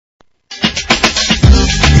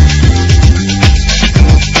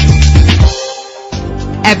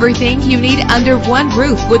Everything you need under one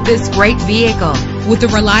roof with this great vehicle. With a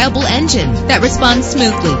reliable engine that responds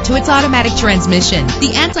smoothly to its automatic transmission,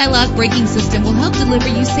 the anti-lock braking system will help deliver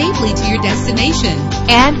you safely to your destination.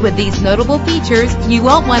 And with these notable features, you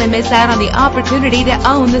won't want to miss out on the opportunity to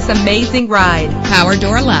own this amazing ride. Power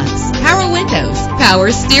door locks, power windows,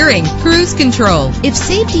 power steering, cruise control. If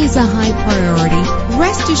safety is a high priority,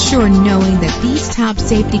 rest assured knowing that these top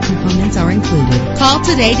safety components are included. Call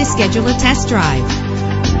today to schedule a test drive.